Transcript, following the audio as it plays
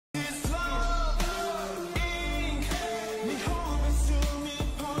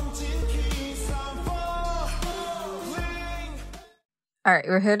All right,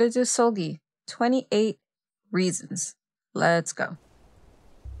 we're here to do Seulgi. 28 reasons. Let's go.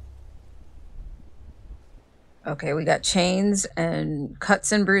 Okay, we got chains and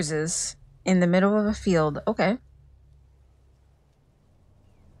cuts and bruises in the middle of a field. Okay.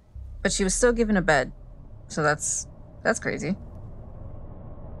 But she was still given a bed. So that's crazy.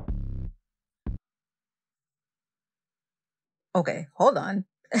 Okay, hold on.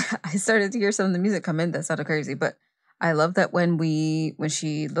 I started to hear some of the music come in that sounded crazy, but I love that when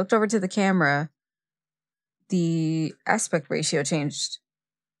she looked over to the camera, the aspect ratio changed.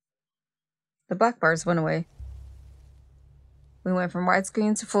 The black bars went away. We went from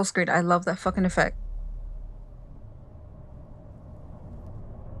widescreen to full screen. I love that fucking effect.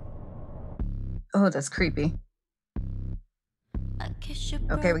 Oh, that's creepy.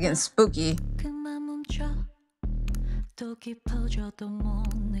 Okay, we're getting spooky.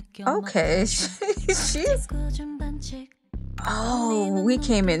 Okay, she's... Oh, we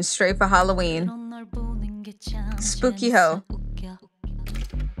came in straight for Halloween. Spooky hoe.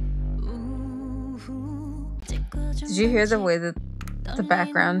 Did you hear the way that the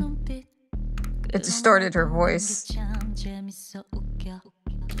background? It distorted her voice.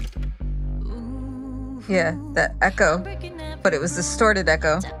 Yeah, that echo. But it was distorted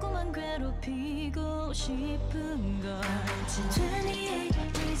echo.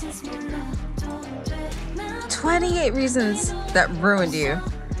 28 reasons that ruined you.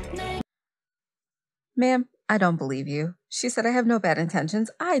 Ma'am, I don't believe you. She said I have no bad intentions.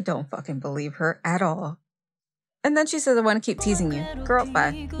 I don't fucking believe her at all. And then she says I want to keep teasing you. Girl,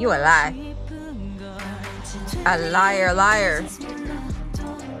 bye. You a lie. A liar, liar.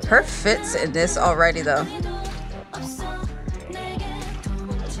 Her fits in this already, though.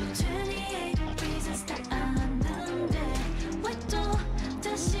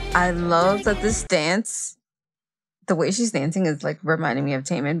 I love that this dance, the way she's dancing is like reminding me of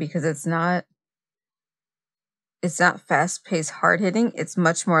Taemin, because it's not fast-paced, hard-hitting. It's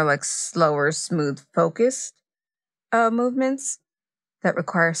much more like slower, smooth, focused movements that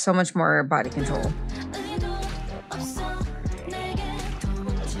require so much more body control.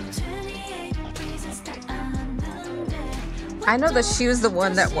 I know that she was the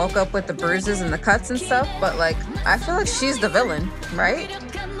one that woke up with the bruises and the cuts and stuff, but like, I feel like she's the villain, right?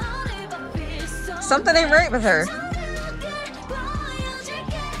 Something ain't right with her.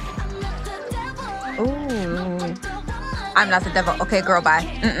 Ooh. I'm not the devil. Okay, girl, bye.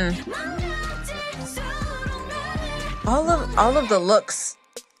 All of the looks.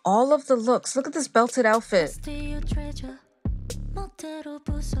 All of the looks. Look at this belted outfit.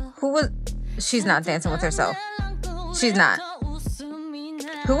 She's not dancing with herself. She's not.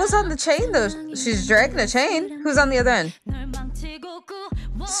 Who was on the chain though? She's dragging a chain. Who's on the other end?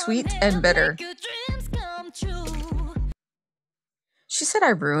 Sweet and bitter. She said I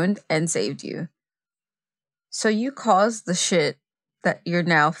ruined and saved you. So you caused the shit that you're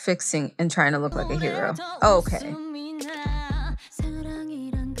now fixing and trying to look like a hero. Okay.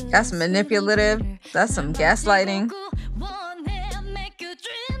 That's manipulative. That's some gaslighting.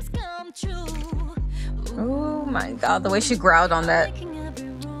 Oh my god, the way she growled on that.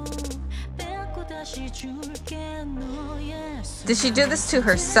 Did she do this to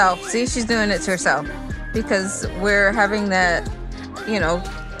herself? See, she's doing it to herself. Because we're having that, you know,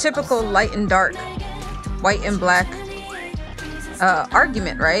 typical light and dark, white and black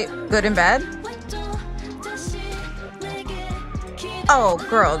argument, right? Good and bad. Oh,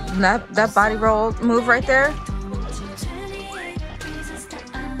 girl, that body roll move right there.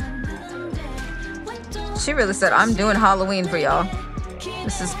 She really said, I'm doing Halloween for y'all.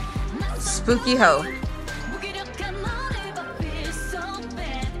 This is spooky hoe.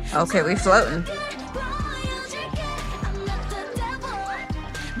 Okay, we floating.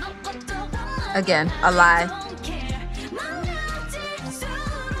 Again, a lie.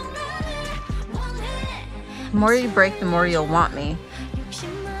 The more you break, the more you'll want me.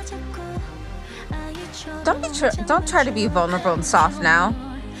 Don't try to be vulnerable and soft now.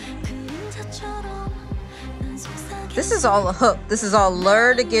 This is all a hook. This is all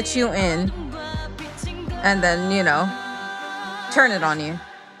lure to get you in. And then, you know, turn it on you.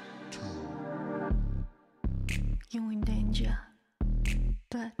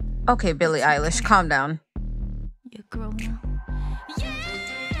 Okay, Billie Eilish, calm down.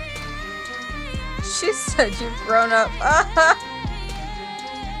 She said you've grown up.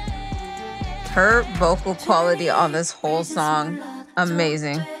 Her vocal quality on this whole song,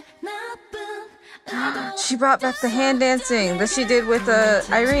 amazing. She brought back the hand dancing that she did with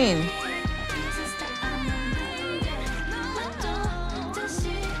Irene.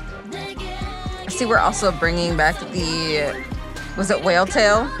 See, we're also bringing back the Was it whale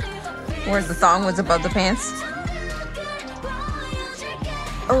tail? Where the thong was above the pants?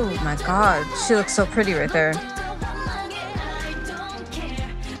 Oh my god, she looks so pretty right there.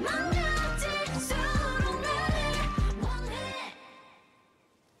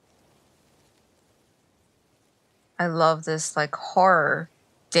 I love this like horror,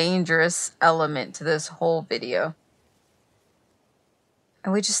 dangerous element to this whole video.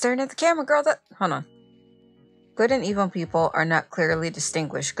 And we just staring at the camera, girl. Hold on. Good and evil people are not clearly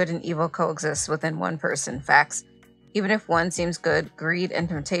distinguished. Good and evil coexist within one person. Facts. Even if one seems good, greed and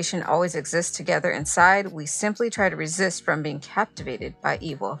temptation always exist together inside. We simply try to resist from being captivated by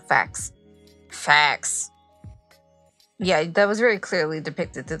evil. Facts. Facts. Yeah, that was very clearly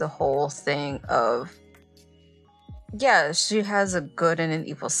depicted through the whole thing of, yeah, she has a good and an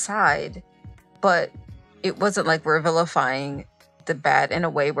evil side, but it wasn't like we're vilifying the bad in a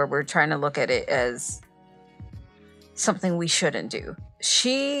way where we're trying to look at it as something we shouldn't do.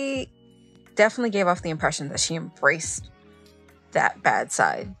 She definitely gave off the impression that she embraced that bad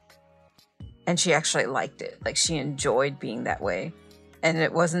side and she actually liked it. Like, she enjoyed being that way. And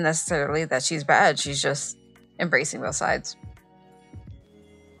it wasn't necessarily that she's bad, she's just embracing both sides.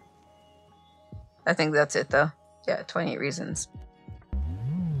 I think that's it though. Yeah, 28 reasons.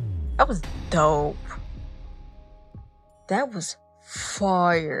 That was dope. That was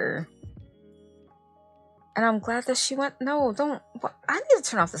fire. And I'm glad that she went. No, don't. I need to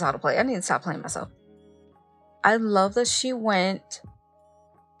turn off this autoplay. I need to stop playing myself. I love that she went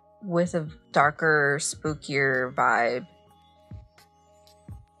with a darker, spookier vibe.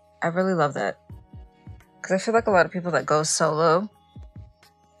 I really love that. Because I feel like a lot of people that go solo,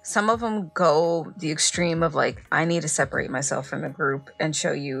 some of them go the extreme of like, I need to separate myself from the group and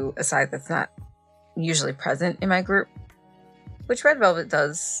show you a side that's not usually present in my group. Which Red Velvet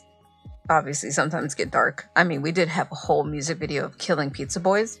does obviously sometimes get dark. I mean, we did have a whole music video of killing pizza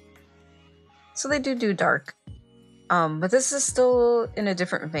boys. So they do dark. But this is still in a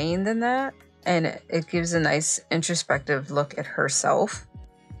different vein than that. And it gives a nice introspective look at herself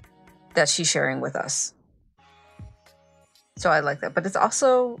that she's sharing with us. So I like that. But it's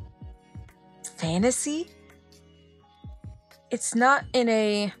also fantasy. It's not in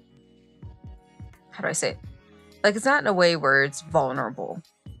a... How do I say it? Like, it's not in a way where it's vulnerable.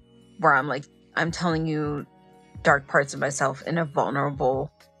 Where I'm like, I'm telling you dark parts of myself in a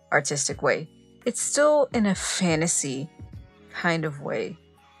vulnerable, artistic way. It's still in a fantasy kind of way.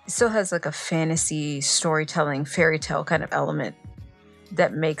 It still has like a fantasy storytelling, fairy tale kind of element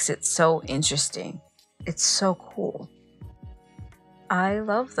that makes it so interesting. It's so cool. I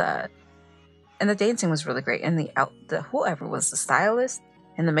love that. And the dancing was really great. And the whoever was the stylist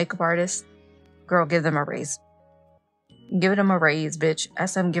and the makeup artist, girl, give them a raise. Give them a raise, bitch.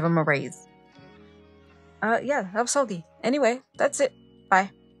 SM, give them a raise. Yeah, that was Seulgi. Anyway, that's it.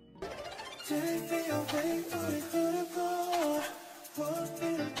 Bye.